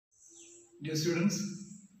Dear students,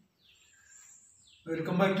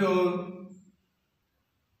 welcome back to our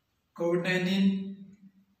COVID-19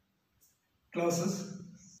 classes.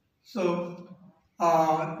 So,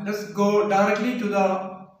 let's go directly to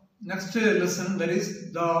the next lesson. That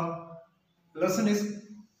is, the lesson is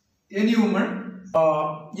any woman.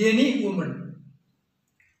 Any woman.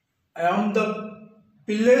 I am the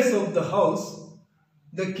pillars of the house,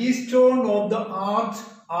 the keystone of the arch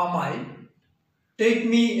am I. Take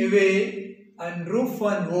me away, and roof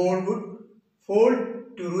and wall would fall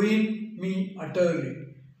to ruin me utterly.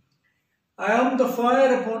 I am the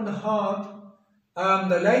fire upon the hearth, I am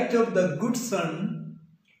the light of the good sun,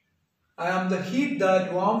 I am the heat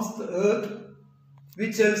that warms the earth,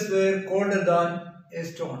 which else were colder than a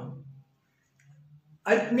stone.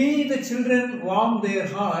 At me the children warm their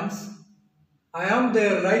hands, I am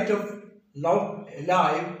their light of love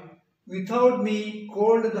alive, without me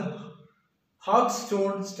cold the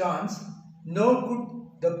hearthstone stands, nor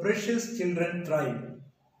could the precious children thrive.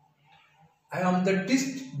 I am the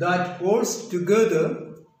twist that holds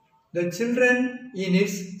together the children in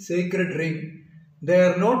its sacred ring. They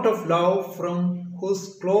are not of love from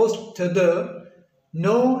whose close tether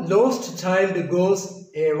no lost child goes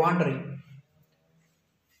a wandering.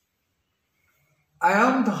 I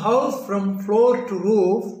am the house from floor to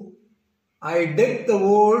roof. I deck the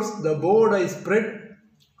walls, the board I spread.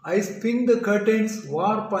 I spin the curtains,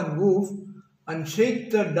 warp and woof, and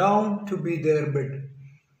shake the down to be their bed.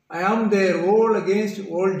 I am their wall against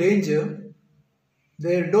all danger,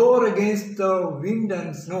 their door against the wind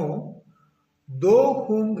and snow. Thou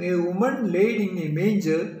whom a woman laid in a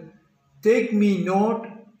manger, take me not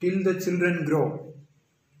till the children grow.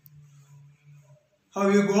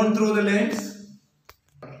 Have you gone through the lines?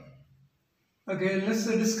 Okay, let's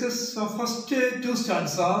discuss the first two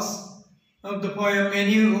stanzas of the poem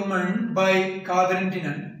Any Woman by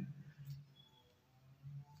Katharine.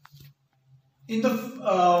 In the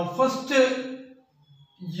first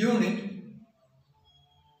unit,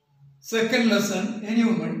 second lesson, Any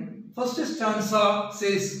Woman, first stanza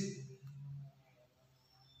says,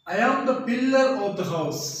 I am the pillar of the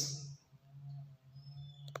house.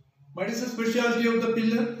 What is the specialty of the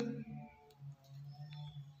pillar?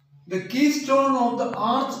 The keystone of the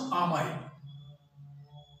arch am I.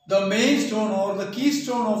 The main stone or the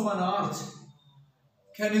keystone of an arch.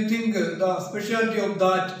 Can you think the specialty of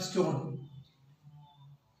that stone?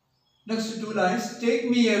 Next two lines. Take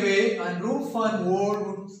me away, and roof and wall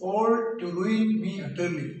would fall to ruin me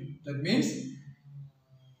utterly. That means,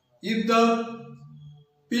 if the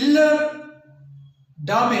pillar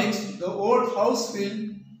damaged, the old house will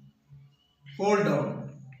fall down.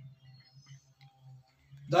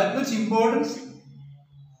 That much importance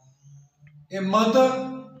a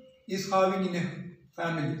mother is having in a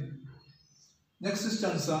family. Next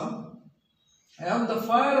stanza. I am the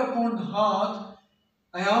fire upon the hearth,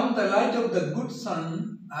 I am the light of the good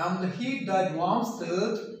sun, I am the heat that warms the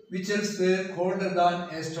earth, which else were colder than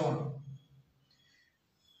a stone.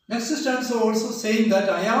 Next stanza also saying that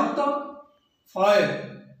I am the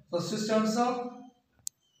fire. First stanza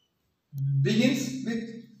begins with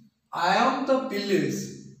I am the pillars.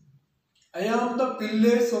 I am the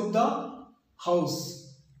pillars of the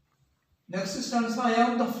house. Next stanza, I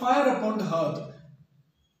am the fire upon the hearth.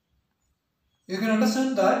 You can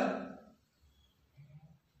understand that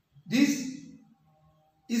this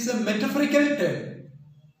is a metaphorical term.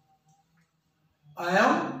 I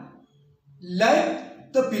am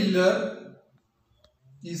like the pillar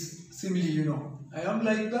is simile, you know. I am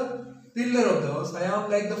like the pillar of the house. I am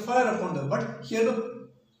like the fire upon the house. But here the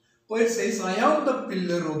poet says, I am the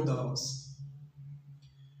pillar of the house.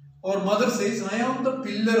 Or mother says, I am the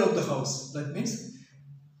pillar of the house. That means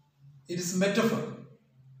it is metaphor.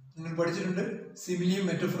 നിങ്ങൾ പഠിച്ചിട്ടുണ്ട് സിമിലിയും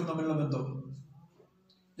മെറ്റഫറും തമ്മിലുള്ള ബന്ധം.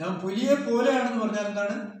 ഞാൻ പുലിയെ പോലെയാണെന്ന് പറഞ്ഞാൽ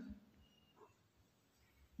എന്താണ്?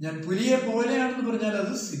 ഞാൻ പുലിയെ പോലെയാണെന്ന് പറഞ്ഞാൽ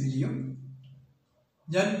അത് സിമിലിയും,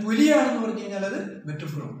 ഞാൻ പുലിയാണെന്ന് പറഞ്ഞു കഴിഞ്ഞാൽ അത്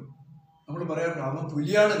മെറ്റഫറും. നമ്മൾ പറയാറുണ്ട് അവൻ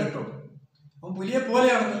പുലിയാണ് കേട്ടോ, അവൻ പുലിയെ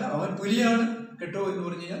പോലെയാണെന്നല്ല, അവൻ പുലിയാണ് കേട്ടോ എന്ന്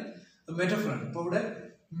പറഞ്ഞു കഴിഞ്ഞാൽ മെറ്റഫറാണ്. അപ്പോൾ ഇവിടെ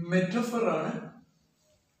മെറ്റഫറാണ്.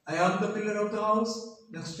 I am the pillar of the house.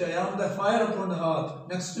 Next, I am the fire upon the hearth.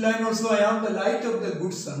 Next line also, I am the light of the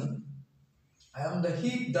good sun. I am the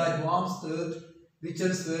heat that warms the earth, which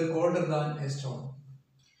else were colder than a stone.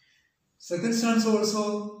 Second stanza also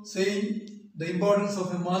saying the importance of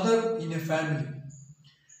a mother in a family.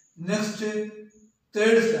 Next,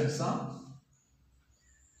 third stanza.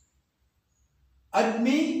 At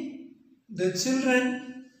me, the children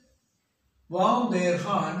warm their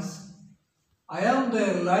hands. I am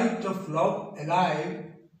their light of love alive.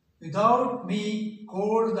 Without me,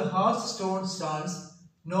 cold the hearthstone stands,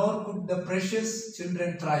 nor could the precious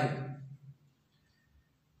children thrive.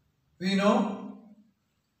 We know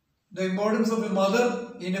the importance of a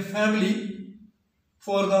mother in a family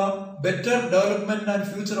for the better development and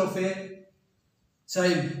future of a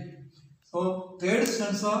child. So, third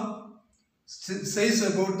stanza says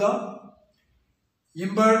about the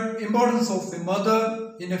importance of a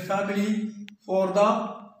mother in a family for the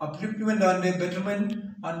upliftment and a betterment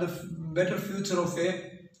and the better future of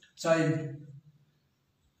a child.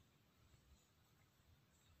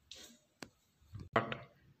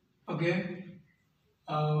 Okay.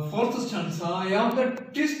 Fourth stanza, I am the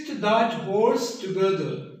twist that holds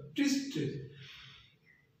together. Twist.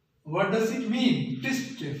 What does it mean?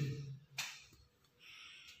 Twist.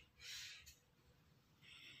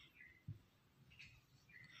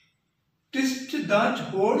 Twist that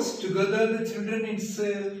holds together the children in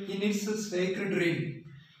its sacred ring.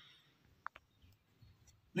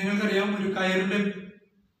 നിങ്ങൾക്കറിയാം ഒരു കയറിന്റെ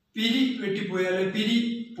പിരി വെട്ടിപ്പോയാൽ പിരി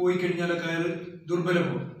പോയി കഴിഞ്ഞാൽ കയർ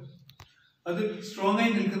ദുർബലമാകും. അത് strong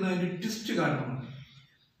ആയി നിൽക്കുന്നതിന്റെ twist കാരണമാണ്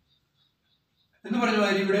എന്ന് പറഞ്ഞ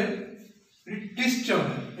കാര്യം ഇവിടെ ഒരു ട്വിസ്റ്റ്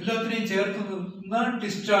ആണ്. എല്ലാത്തിനെയും ചേർത്ത് നിന്ന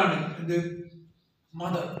ട്വിസ്റ്റാണ് ഇത്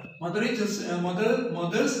mother.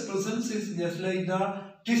 Mother's presence is just like the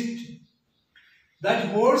twist that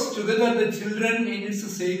holds together the children in its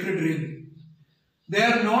sacred ring. They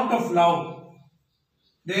are not of love.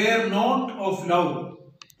 They are not of love.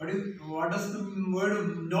 What does the word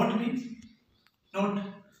not mean?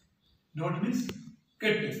 Not means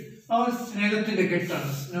kett. Our സ്നേഹത്തിന്റെ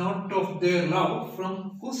കെട്ടാണ്. Not of their love, from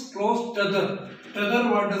whose close tether. Tether,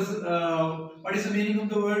 what is the meaning of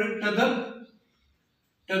the word tether?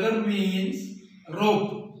 Tether means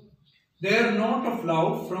rope. They are not of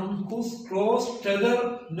love, from whose close tether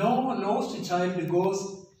no lost child goes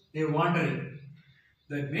a wandering.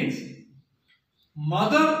 That means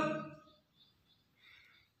mother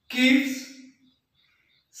keeps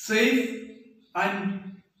safe and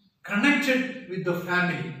connected with the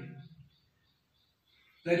family.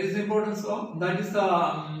 That is the importance of that is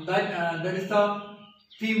the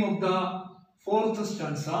theme of the fourth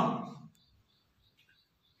stanza.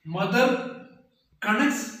 Mother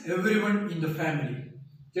connects everyone in the family,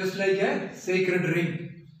 just like a sacred ring.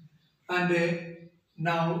 And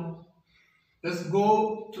now let's go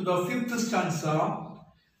to the fifth stanza.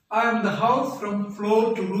 I am the house from floor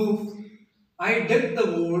to roof. I deck the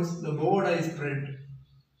walls, the board I spread.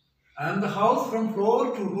 I am the house from floor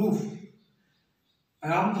to roof. I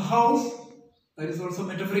am the house. That is also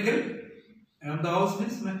metaphorical. I am the house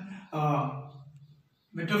means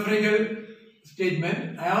metaphorical statement.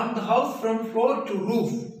 I am the house from floor to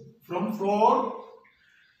roof. From floor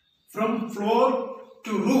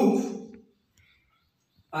to roof.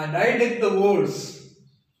 And I deck the walls.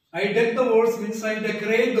 I deck the walls means I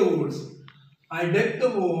decorate the walls. I deck the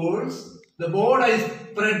walls. The board I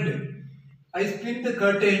spread. I split the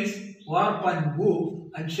curtains, warp and woof,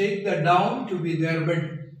 and shake the down to be their bed.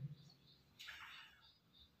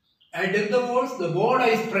 I deck the walls. The board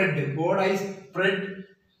I spread. Board I spread.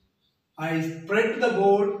 I spread the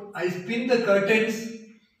board. I spin the curtains.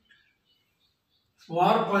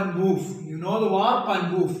 Warp and woof. You know the warp and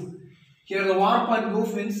woof. Here the warp and woof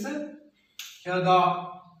means here the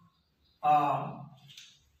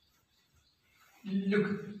look,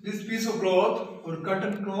 this piece of cloth or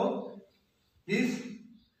cotton cloth is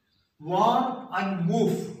warp and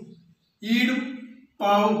woof. ഈടും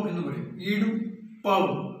പാവും എന്ന് പറയും. ഈടും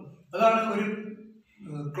പാവും അതാണ് ഒരു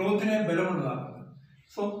ക്ലോത്തിനെ ബലമുള്ളതാക്കുന്നത്.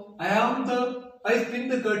 So I spin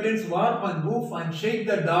the curtains, warp and woof, and shake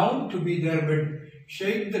the down to be their bed.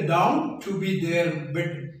 Shake the down to be their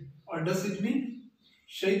bed. What does it mean?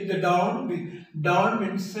 Shake the down. Down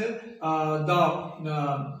means the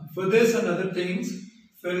feathers and other things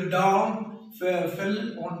fell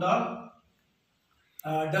on the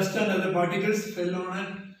dust and other particles fell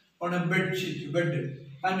on a bed sheet.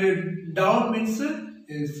 And down means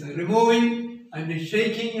is removing and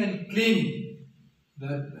shaking and cleaning.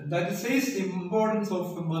 That says the importance of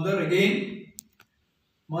a mother again.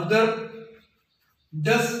 Mother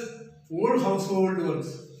does all household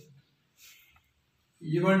works.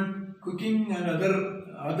 Even cooking and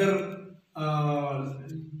other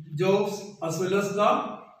jobs, as well as the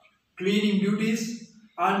cleaning duties,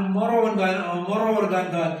 and moreover than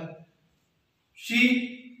that, she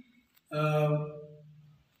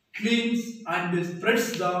cleans and spreads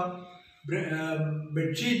the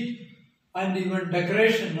bed sheet, and even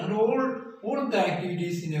decoration and all the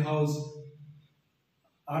activities in a house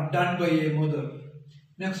are done by a mother.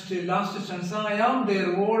 Next, last stanza. I am their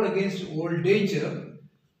wall against all danger,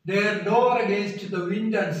 their door against the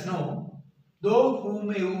wind and snow. Though whom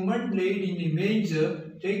a woman laid in a manger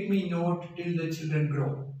take me not till the children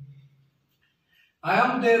grow. I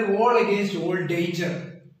am their wall against all danger.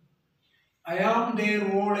 I am their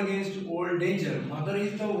wall against all danger. Mother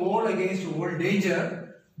is the wall against all danger.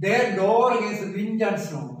 Their door against the wind and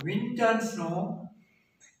snow. Wind and snow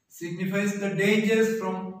signifies the dangers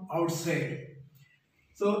from outside.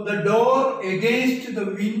 So the door against the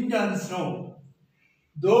wind and snow.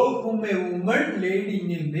 Though whom a woman laid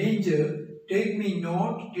in a manger, take me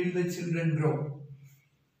not till the children grow.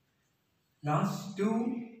 Last two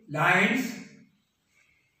lines.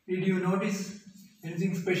 Did you notice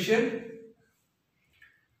anything special?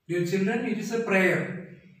 Dear children, it is a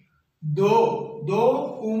prayer.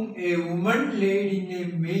 Though whom a woman laid in a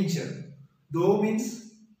manger. Though means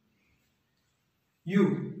you.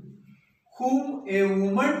 Whom a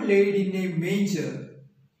woman laid in a manger.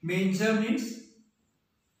 Manger means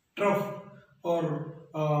trough, or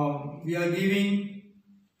we are giving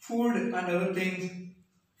food and other things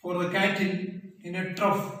for the cattle in a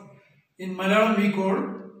trough. In Malayalam we call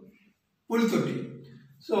pulthotti.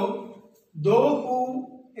 So, though whom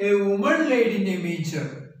a woman laid in a manger.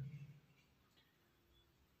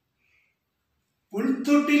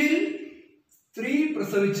 Pulthottil three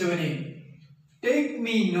prasavichavane. Take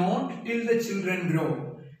me not till the children grow.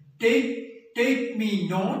 Take me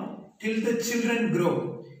not till the children grow.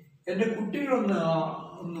 എൻ്റെ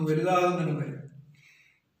കുട്ടികളൊന്ന് വലുതാകുന്നതിന് വരെ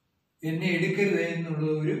എന്നെ എടുക്കരുത് എന്നുള്ള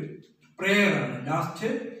ഒരു പ്രേയറാണ്. Last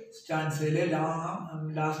സ്റ്റാൻസയിലെ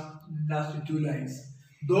last two lines.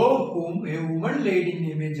 Though whom a woman laid in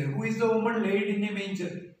a manger. Who is the woman laid in a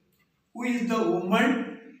manger? Who is the woman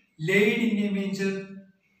laid in a manger?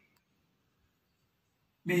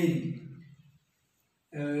 Mary,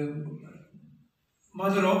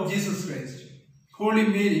 mother of Jesus Christ. Holy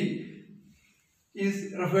Mary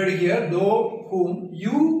is referred here. Though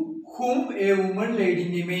whom a woman laid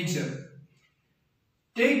in a manger.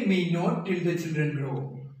 Take me not till the children grow.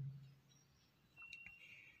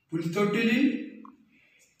 Pulthottilil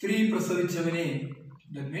three prasavichavane.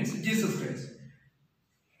 That means Jesus Christ.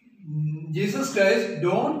 Jesus Christ,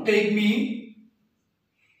 don't take me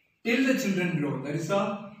till the children grow. That is a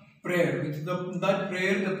prayer. With that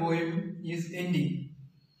prayer, the poem is ending.